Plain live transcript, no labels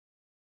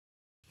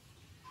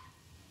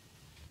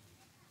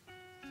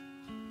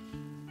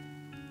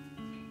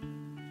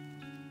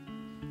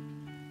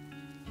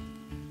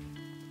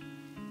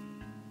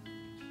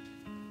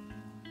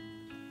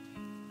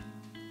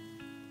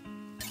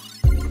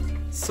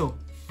So,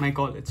 my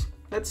college.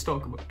 Let's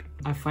talk about it.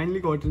 I finally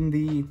gotten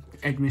the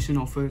admission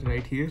offer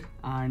right here,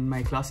 and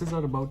my classes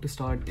are about to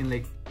start in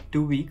like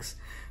 2 weeks.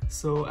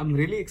 So I'm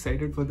really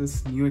excited for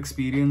this new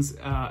experience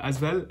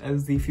as well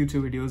as the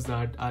future videos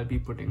that I'll be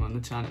putting on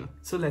the channel.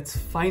 So let's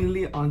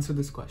finally answer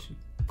this question.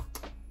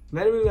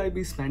 Where will I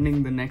be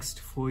spending the next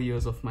 4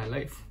 years of my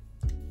life?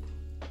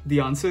 The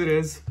answer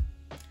is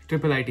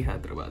IIIT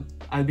Hyderabad.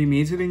 I'll be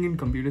majoring in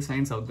computer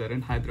science out there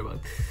in Hyderabad.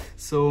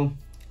 So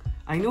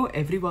I know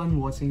everyone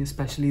watching,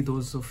 especially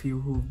those of you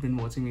who've been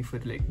watching me for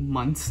like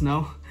months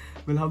now,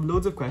 will have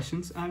loads of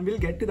questions, and we'll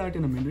get to that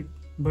in a minute.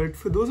 But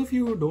for those of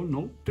you who don't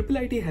know,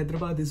 IIIT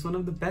Hyderabad is one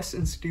of the best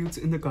institutes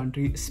in the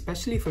country,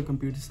 especially for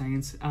computer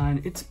science,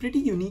 and it's pretty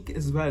unique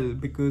as well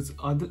because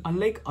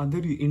unlike other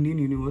Indian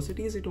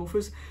universities, it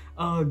offers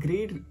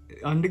great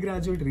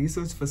undergraduate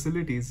research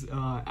facilities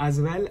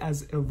as well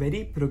as a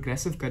very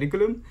progressive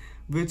curriculum,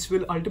 which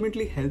will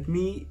ultimately help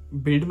me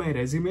build my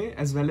resume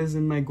as well as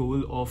in my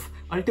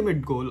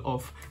ultimate goal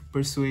of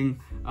pursuing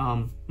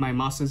my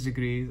master's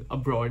degree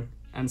abroad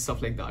and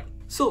stuff like that.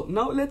 So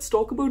now let's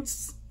talk about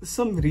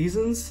some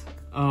reasons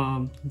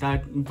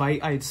that why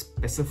I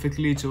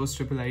specifically chose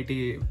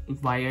IIIT,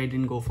 why I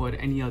didn't go for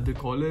any other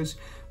college.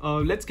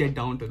 Let's get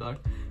down to that.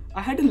 I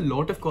had a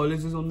lot of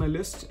colleges on my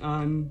list,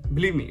 and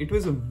believe me, it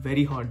was a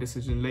very hard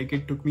decision. Like,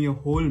 it took me a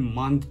whole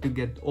month to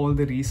get all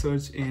the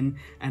research in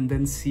and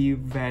then see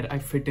where I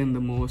fit in the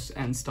most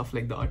and stuff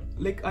like that.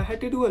 Like, I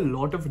had to do a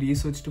lot of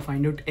research to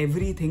find out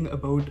everything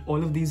about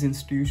all of these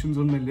institutions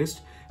on my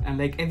list and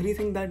like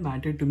everything that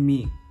mattered to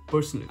me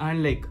personally.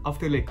 And like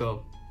after like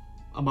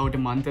about a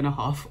month and a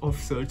half of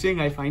searching,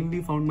 I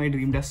finally found my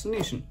dream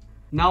destination.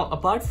 Now,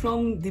 apart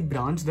from the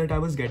branch that I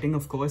was getting,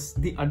 of course,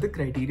 the other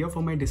criteria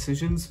for my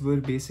decisions were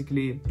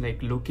basically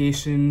like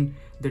location,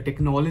 the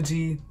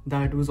technology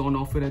that was on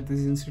offer at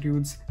these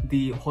institutes,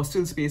 the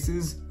hostel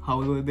spaces,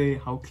 how were they,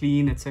 how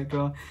clean,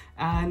 etc.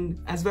 And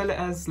as well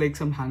as like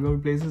some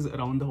hangout places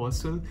around the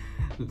hostel,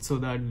 so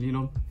that, you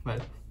know, well.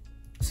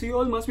 So you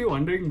all must be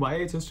wondering why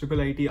I chose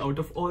IIIT out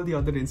of all the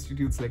other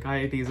institutes like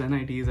IITs,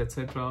 NITs,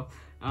 etc.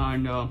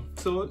 And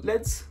so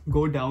let's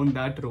go down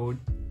that road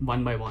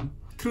one by one.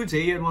 Through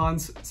JEE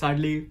Advance,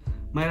 sadly,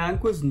 my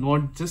rank was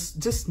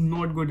just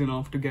not good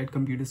enough to get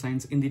computer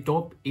science in the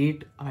top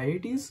 8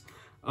 IITs.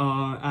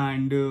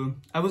 And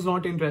I was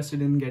not interested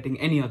in getting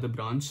any other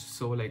branch.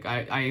 So like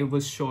I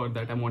was sure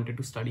that I wanted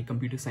to study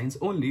computer science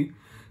only.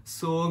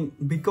 So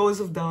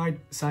because of that,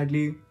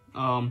 sadly,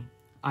 I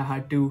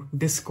had to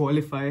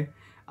disqualify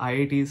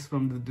IITs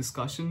from the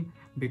discussion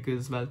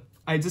because, well,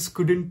 I just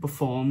couldn't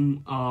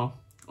perform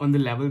on the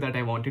level that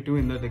I wanted to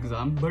in that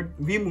exam. But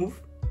we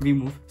move.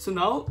 So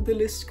now the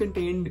list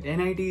contained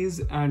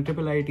NITs and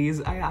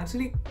IIITs. I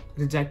actually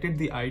rejected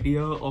the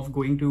idea of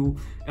going to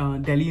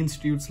Delhi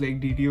institutes like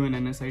DTU and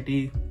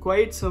NSIT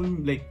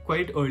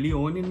quite early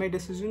on in my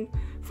decision.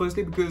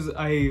 Firstly, because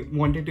I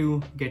wanted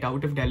to get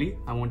out of Delhi.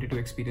 I wanted to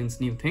experience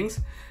new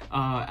things.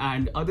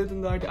 And other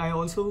than that, I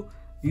also,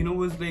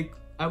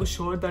 I was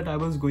sure that I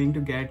was going to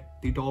get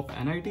the top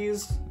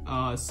NITs.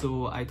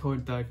 So I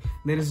thought that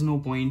there is no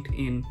point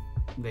in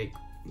like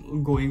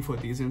going for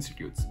these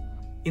institutes.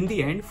 In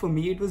the end, for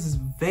me, it was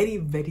very,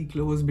 very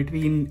close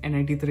between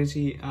NIT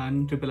Trichy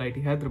and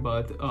IIIT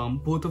Hyderabad.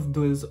 Both of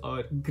those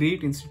are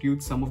great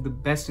institutes, some of the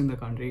best in the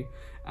country,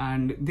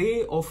 and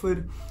they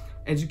offer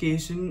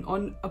education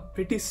on a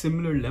pretty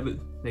similar level.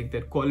 Like,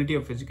 their quality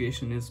of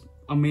education is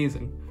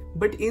amazing.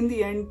 But in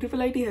the end,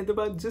 IIIT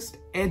Hyderabad just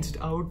edged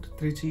out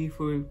Trichy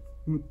for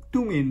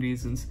two main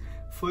reasons.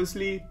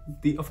 Firstly,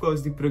 of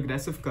course, the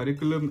progressive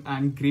curriculum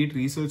and great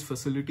research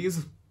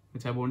facilities,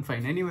 which I won't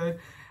find anywhere.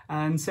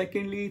 And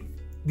secondly,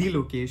 the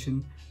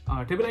location.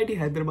 IIIT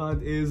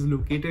Hyderabad is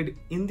located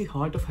in the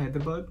heart of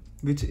Hyderabad,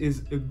 which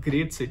is a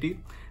great city,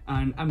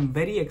 and I'm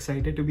very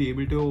excited to be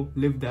able to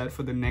live there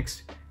for the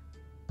next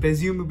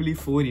presumably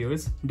 4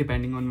 years,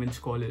 depending on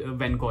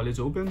when college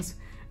opens.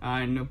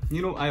 And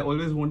I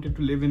always wanted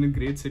to live in a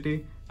great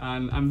city,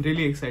 and I'm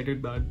really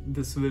excited that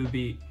this will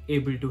be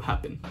able to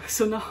happen.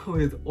 So now,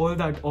 with all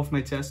that off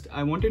my chest,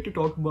 I wanted to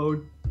talk about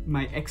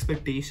my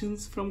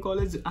expectations from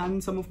college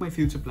and some of my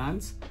future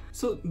plans.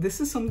 So this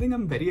is something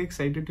I'm very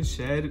excited to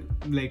share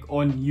like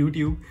on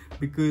YouTube,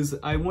 because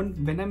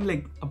when I'm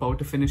like about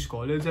to finish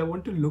college, I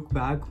want to look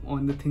back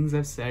on the things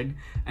I've said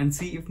and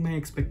see if my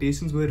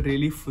expectations were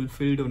really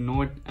fulfilled or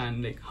not,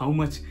 and like how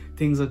much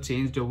things have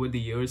changed over the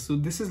years. So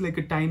this is like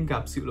a time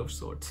capsule of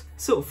sorts.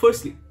 So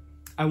firstly,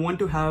 I want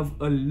to have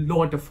a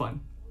lot of fun,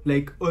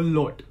 like a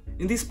lot.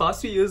 In these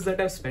past 2 years that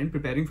I've spent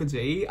preparing for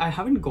JEE, I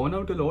haven't gone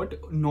out a lot,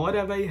 nor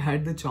have I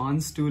had the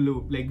chance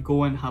to like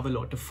go and have a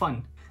lot of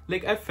fun.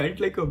 Like, I felt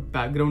like a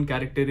background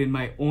character in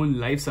my own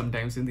life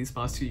sometimes in these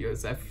past 2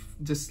 years. I've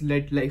just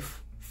let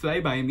life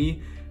fly by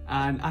me,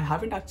 and I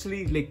haven't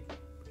actually like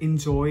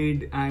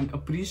enjoyed and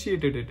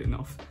appreciated it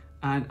enough.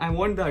 And I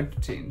want that to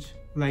change.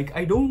 Like,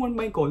 I don't want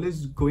my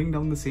college going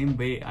down the same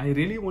way. I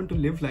really want to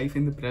live life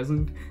in the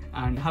present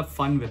and have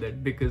fun with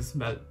it, because,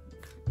 well,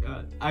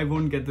 I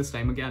won't get this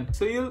time again.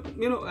 So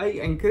I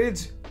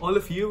encourage all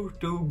of you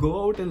to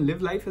go out and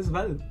live life as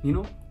well.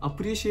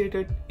 Appreciate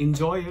it,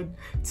 enjoy it.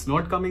 It's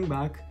not coming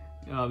back.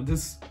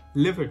 Just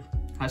live it.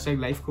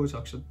 #life coach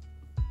Akshit.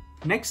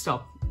 Next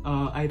up,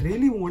 I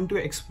really want to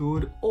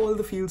explore all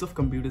the fields of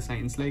computer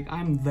science. Like,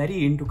 I'm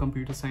very into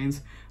computer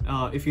science,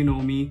 if you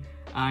know me,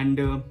 and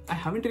I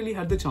haven't really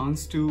had the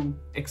chance to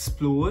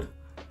explore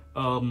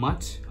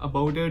much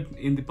about it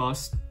in the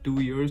past 2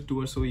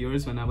 or so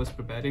years when I was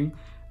preparing,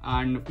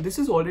 and this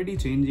is already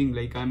changing.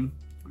 Like, I'm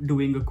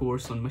doing a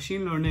course on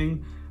machine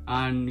learning,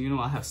 and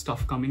I have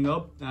stuff coming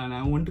up, and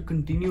I want to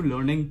continue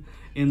learning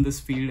in this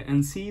field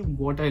and see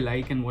what I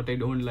like and what I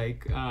don't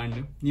like,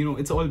 and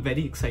it's all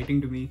very exciting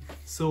to me.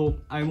 So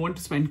I want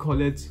to spend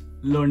college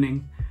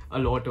learning a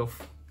lot of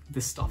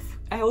this stuff.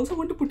 I also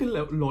want to put a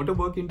lot of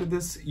work into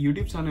this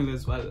YouTube channel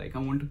as well. Like, I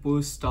want to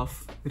post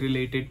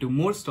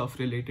more stuff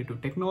related to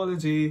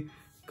technology,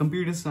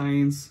 computer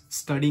science,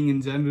 studying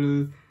in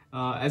general,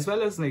 as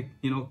well as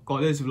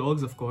college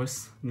vlogs, of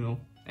course.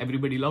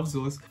 Everybody loves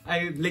those. I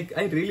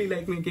really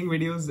like making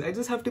videos. I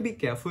just have to be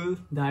careful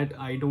that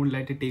I don't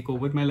let it take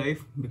over my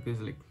life, because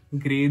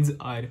grades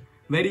are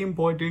very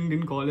important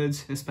in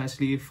college,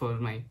 especially for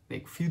my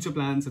future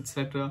plans,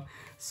 etc.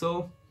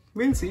 So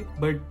we'll see,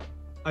 but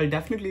I'll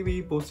definitely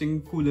be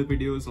posting cooler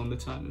videos on the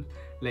channel.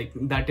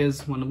 That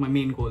is one of my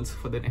main goals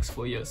for the next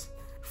 4 years.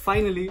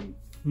 Finally,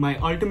 my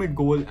ultimate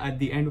goal at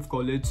the end of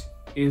college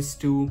is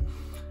to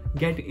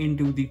get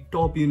into the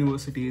top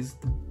universities,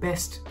 the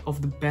best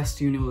of the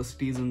best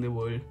universities in the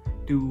world,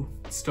 to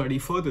study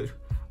further,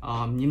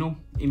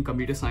 in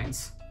computer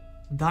science.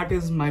 That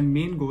is my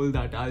main goal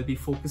that I'll be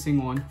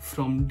focusing on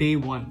from day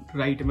one,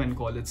 right when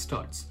college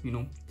starts.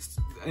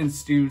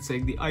 Institutes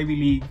like the Ivy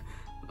League,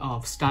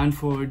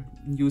 Stanford,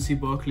 UC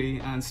Berkeley,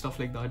 and stuff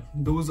like that.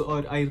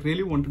 I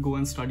really want to go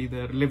and study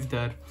there, live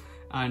there,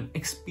 and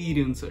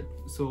experience it.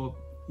 So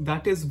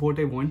that is what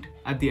I want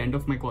at the end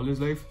of my college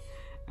life.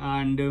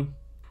 And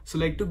so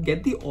to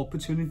get the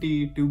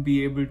opportunity to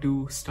be able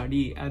to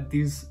study at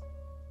these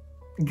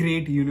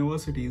great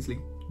universities,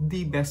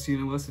 the best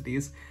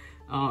universities,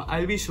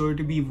 I'll be sure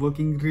to be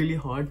working really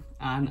hard,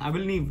 and I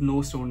will leave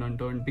no stone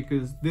unturned,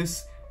 because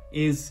this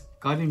is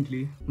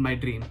currently my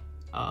dream.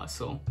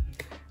 So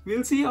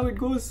we'll see how it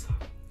goes.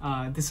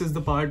 This is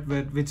the part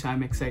which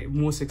I'm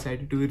most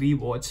excited to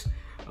rewatch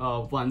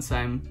once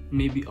I'm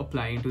maybe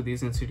applying to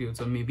these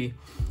institutes, or maybe,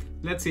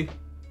 let's see,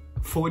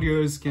 4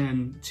 years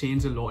can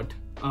change a lot.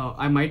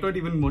 I might not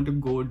even want to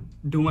go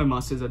do my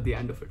masters at the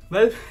end of it.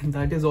 Well,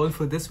 that is all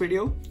for this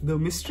video. The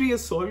mystery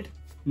is solved.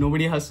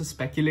 Nobody has to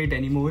speculate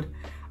anymore.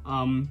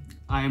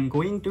 I am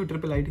going to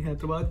IIIT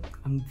Hyderabad.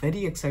 I'm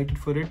very excited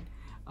for it.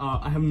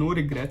 I have no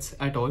regrets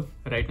at all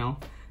right now,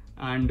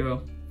 and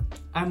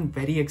I'm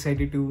very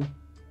excited to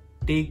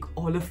take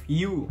all of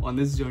you on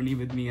this journey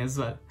with me as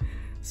well.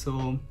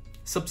 So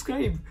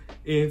subscribe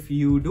if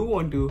you do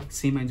want to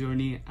see my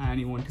journey and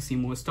you want to see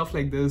more stuff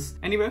like this.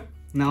 Anyway,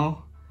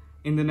 now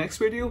in the next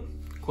video,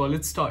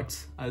 college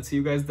starts. I'll see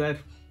you guys there.